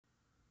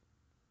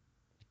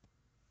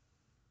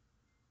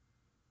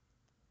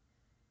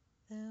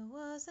There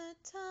was a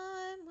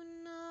time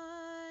when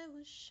I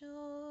was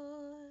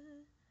sure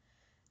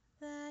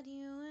that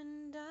you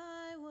and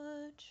I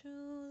were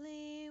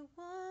truly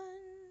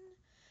one,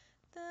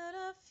 that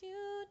our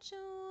future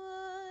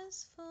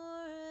was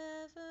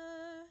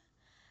forever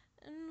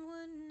and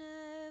would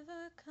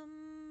never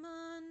come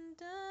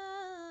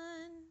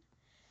undone.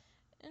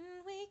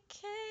 And we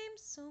came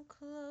so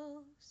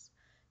close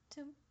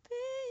to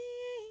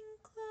being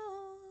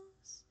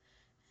close,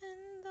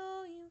 and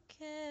though you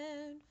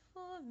cared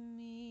for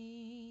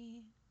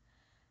me,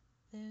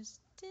 there's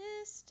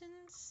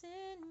distance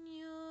in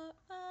your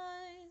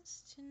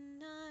eyes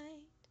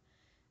tonight,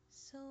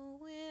 so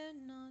we're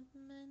not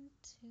meant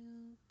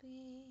to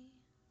be.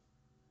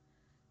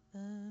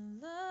 The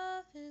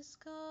love is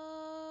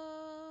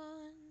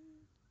gone,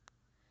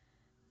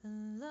 the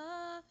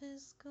love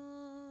is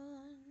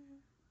gone.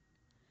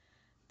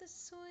 The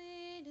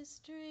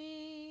sweetest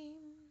dream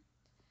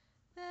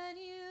that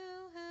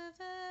you have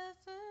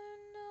ever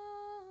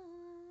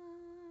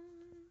known.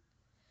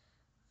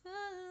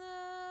 The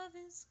love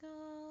is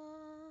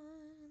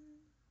gone,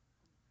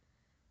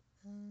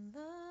 the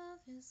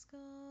love is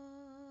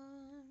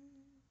gone.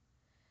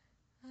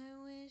 I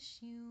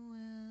wish you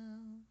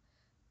well,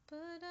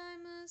 but I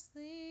must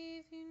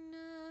leave you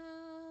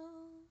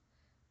now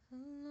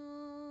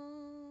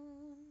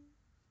alone.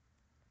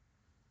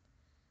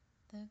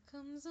 There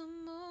comes a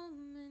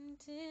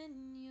moment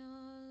in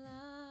your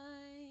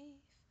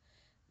life,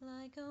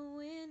 like a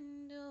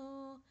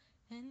window,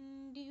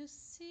 and you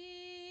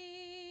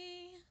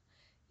see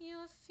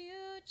your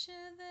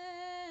future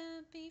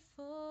there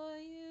before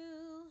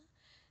you,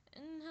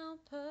 and how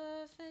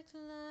perfect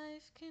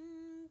life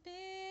can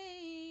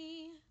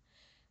be.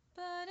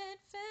 But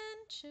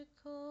adventure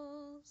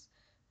calls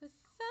with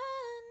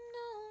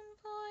unknown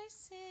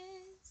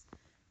voices,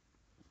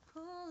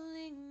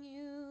 pulling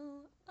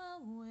you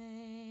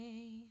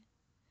away.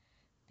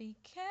 Be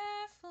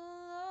careful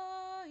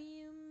or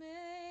you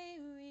may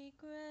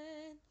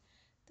regret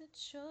the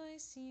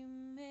choice you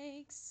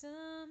make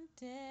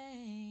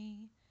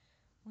someday,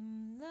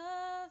 when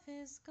love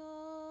is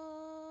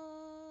gone,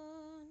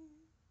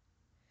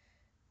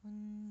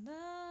 when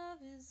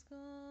love is gone.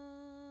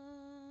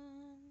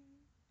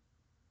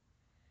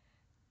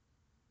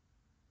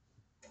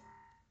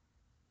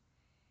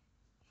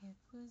 It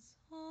was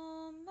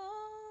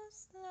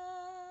almost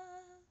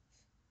love,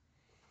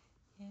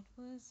 it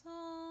was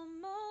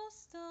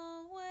almost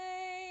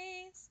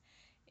always.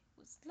 It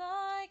was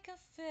like a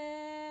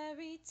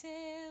fairy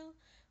tale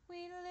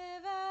we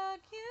live out,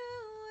 you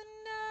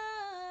and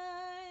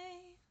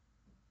I.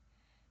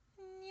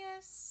 And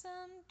yes,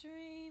 some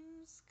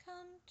dreams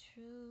come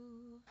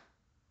true,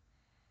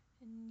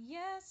 and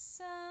yes,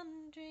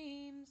 some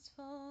dreams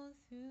fall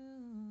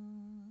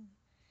through,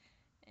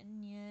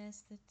 and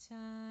yes, the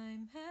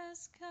time